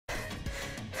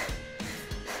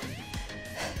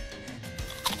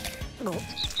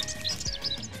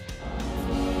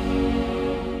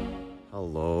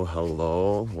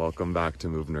Hello. Welcome back to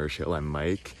Move, Nourish, Heal. I'm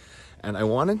Mike, and I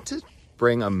wanted to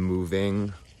bring a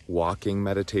moving, walking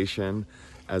meditation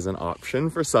as an option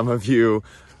for some of you,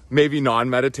 maybe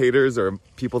non-meditators or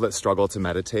people that struggle to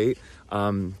meditate,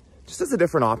 just as a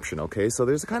different option, okay? So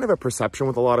there's kind of a perception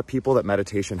with a lot of people that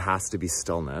meditation has to be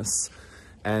stillness,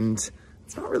 and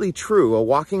it's not really true. A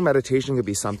walking meditation could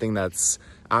be something that's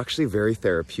actually very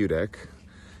therapeutic.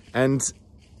 And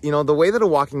you know, the way that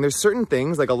there's certain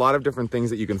things, like a lot of different things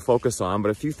that you can focus on, but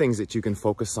a few things that you can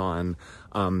focus on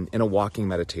in a walking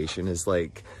meditation is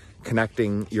like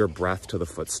connecting your breath to the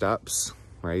footsteps,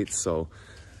 right? So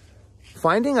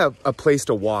finding a place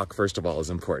to walk, first of all, is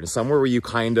important. Somewhere where you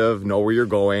kind of know where you're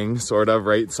going, sort of,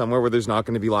 right? Somewhere where there's not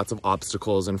going to be lots of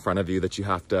obstacles in front of you that you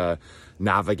have to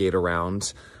navigate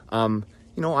around. You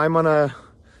know, I'm on a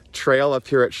trail up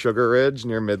here at Sugar Ridge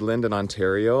near Midland in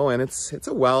Ontario, and it's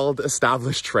a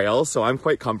well-established trail, so I'm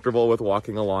quite comfortable with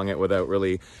walking along it without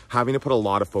really having to put a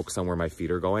lot of focus on where my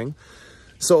feet are going.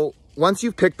 So once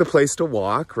you've picked the place to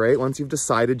walk, right, once you've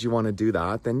decided you want to do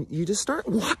that, then you just start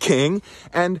walking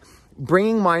and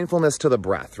bringing mindfulness to the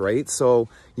breath, right? So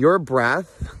your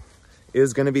breath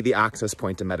is going to be the access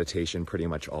point to meditation pretty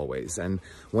much always. And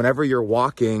whenever you're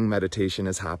walking, meditation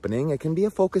is happening. It can be a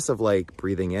focus of like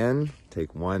breathing in,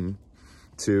 take 1,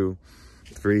 2,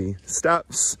 3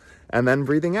 steps, and then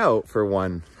breathing out for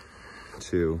 1,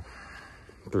 2,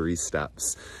 3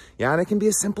 steps. Yeah, and it can be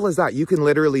as simple as that. You can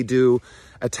literally do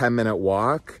a 10-minute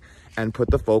walk and put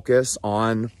the focus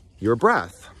on your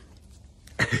breath.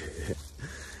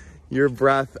 Your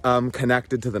breath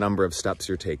connected to the number of steps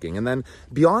you're taking. And then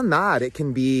beyond that, it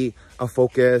can be a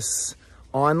focus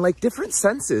on like different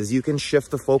senses. You can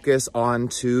shift the focus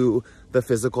onto the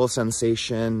physical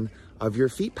sensation of your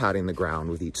feet patting the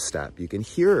ground with each step. You can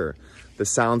hear the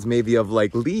sounds maybe of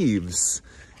like leaves.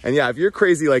 And yeah, if you're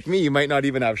crazy like me, you might not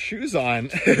even have shoes on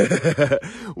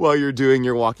while you're doing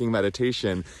your walking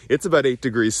meditation. It's about 8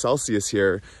 degrees Celsius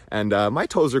here, and my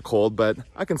toes are cold, but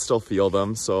I can still feel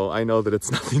them. So I know that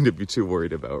it's nothing to be too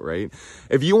worried about, right?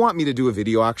 If you want me to do a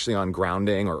video actually on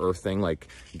grounding or earthing, like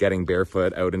getting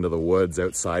barefoot out into the woods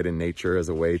outside in nature as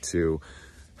a way to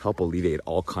help alleviate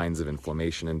all kinds of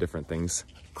inflammation and different things,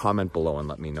 comment below and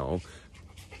let me know.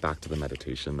 Back to the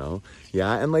meditation though.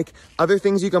 Yeah, and like other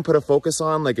things you can put a focus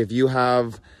on, like if you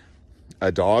have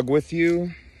a dog with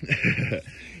you,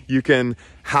 you can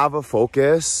have a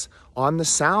focus on the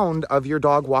sound of your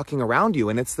dog walking around you.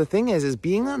 And it's the thing is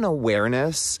being an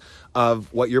awareness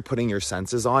of what you're putting your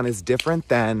senses on is different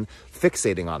than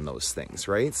fixating on those things,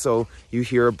 right? So you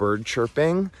hear a bird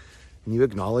chirping and you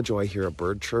acknowledge, oh, I hear a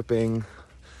bird chirping.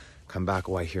 Come back,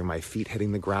 oh, I hear my feet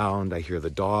hitting the ground. I hear the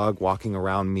dog walking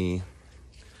around me.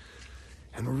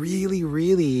 And really,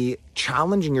 really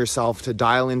challenging yourself to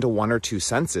dial into 1 or 2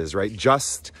 senses, right?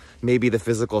 Just maybe the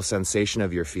physical sensation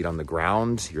of your feet on the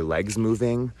ground, your legs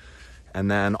moving,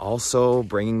 and then also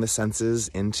bringing the senses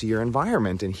into your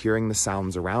environment and hearing the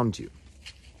sounds around you.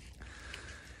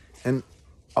 And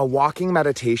a walking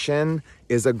meditation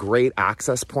is a great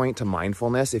access point to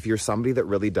mindfulness if you're somebody that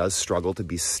really does struggle to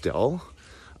be still.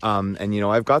 And, you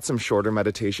know, I've got some shorter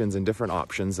meditations and different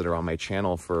options that are on my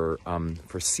channel for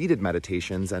seated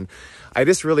meditations. And I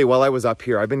just really, while I was up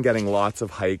here, I've been getting lots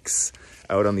of hikes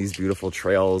out on these beautiful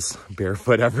trails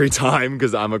barefoot every time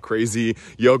because I'm a crazy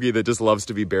yogi that just loves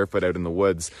to be barefoot out in the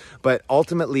woods. But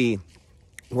ultimately,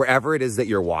 wherever it is that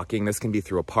you're walking, this can be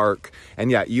through a park.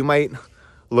 And yeah, you might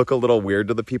look a little weird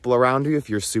to the people around you if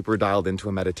you're super dialed into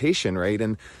a meditation, right?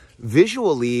 And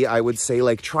visually, I would say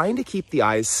like trying to keep the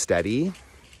eyes steady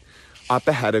up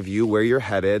ahead of you where you're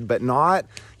headed, but not,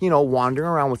 you know, wandering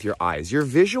around with your eyes. Your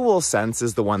visual sense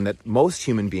is the one that most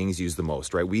human beings use the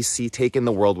most, right? We take in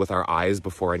the world with our eyes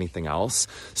before anything else.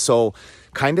 So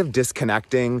kind of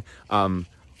disconnecting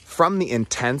from the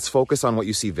intense focus on what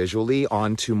you see visually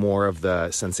onto more of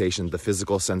the sensations, the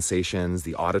physical sensations,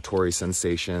 the auditory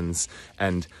sensations,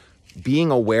 and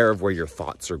being aware of where your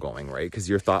thoughts are going, right? Because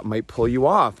your thought might pull you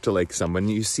off to like someone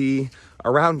you see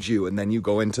around you, and then you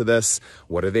go into this,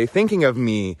 what are they thinking of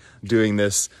me doing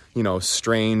this, you know,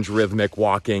 strange rhythmic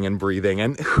walking and breathing,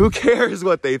 and who cares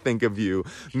what they think of you?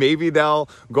 Maybe they'll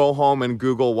go home and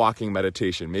Google walking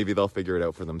meditation. Maybe they'll figure it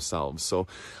out for themselves. So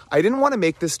I didn't want to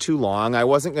make this too long. I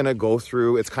wasn't going to go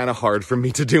through, it's kind of hard for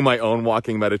me to do my own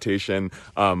walking meditation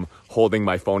holding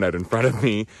my phone out in front of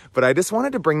me, but I just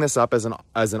wanted to bring this up as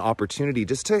an opportunity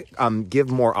just to give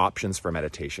more options for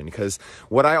meditation, because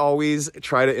what I always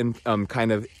try to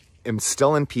kind of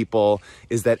instill in people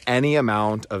is that any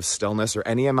amount of stillness or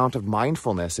any amount of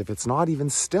mindfulness, if it's not even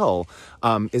still,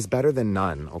 is better than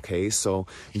none, okay? So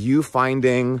you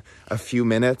finding a few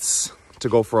minutes to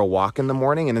go for a walk in the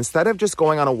morning, and instead of just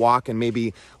going on a walk and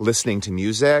maybe listening to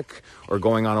music, or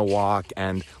going on a walk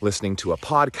and listening to a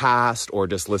podcast, or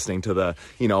just listening to the,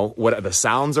 what the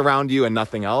sounds around you and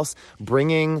nothing else,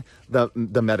 bringing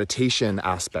the meditation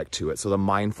aspect to it. So the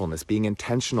mindfulness, being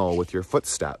intentional with your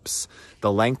footsteps,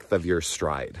 the length of your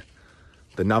stride,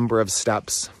 the number of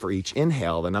steps for each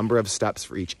inhale, the number of steps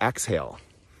for each exhale,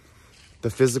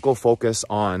 the physical focus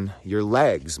on your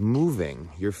legs, moving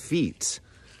your feet,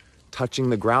 touching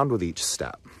the ground with each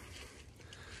step.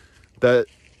 The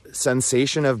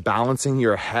sensation of balancing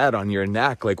your head on your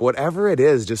neck, like whatever it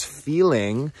is, just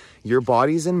feeling your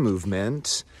body's in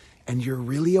movement and you're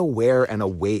really aware and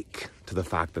awake to the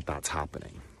fact that that's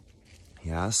happening.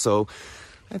 Yeah, so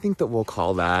I think that we'll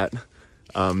call that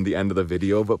the end of the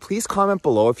video, but please comment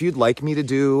below if you'd like me to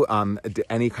do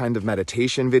any kind of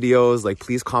meditation videos. Like,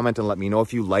 please comment and let me know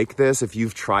if you like this. If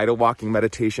you've tried a walking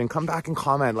meditation, come back and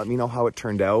comment, let me know how it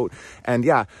turned out. And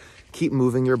yeah, keep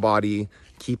moving your body,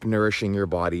 keep nourishing your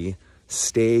body,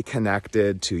 stay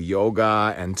connected to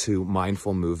yoga and to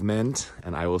mindful movement,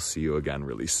 and I will see you again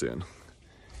really soon.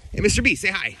 Hey, Mr. B,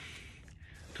 say hi.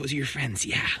 Those are your friends,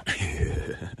 yeah.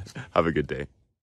 Have a good day.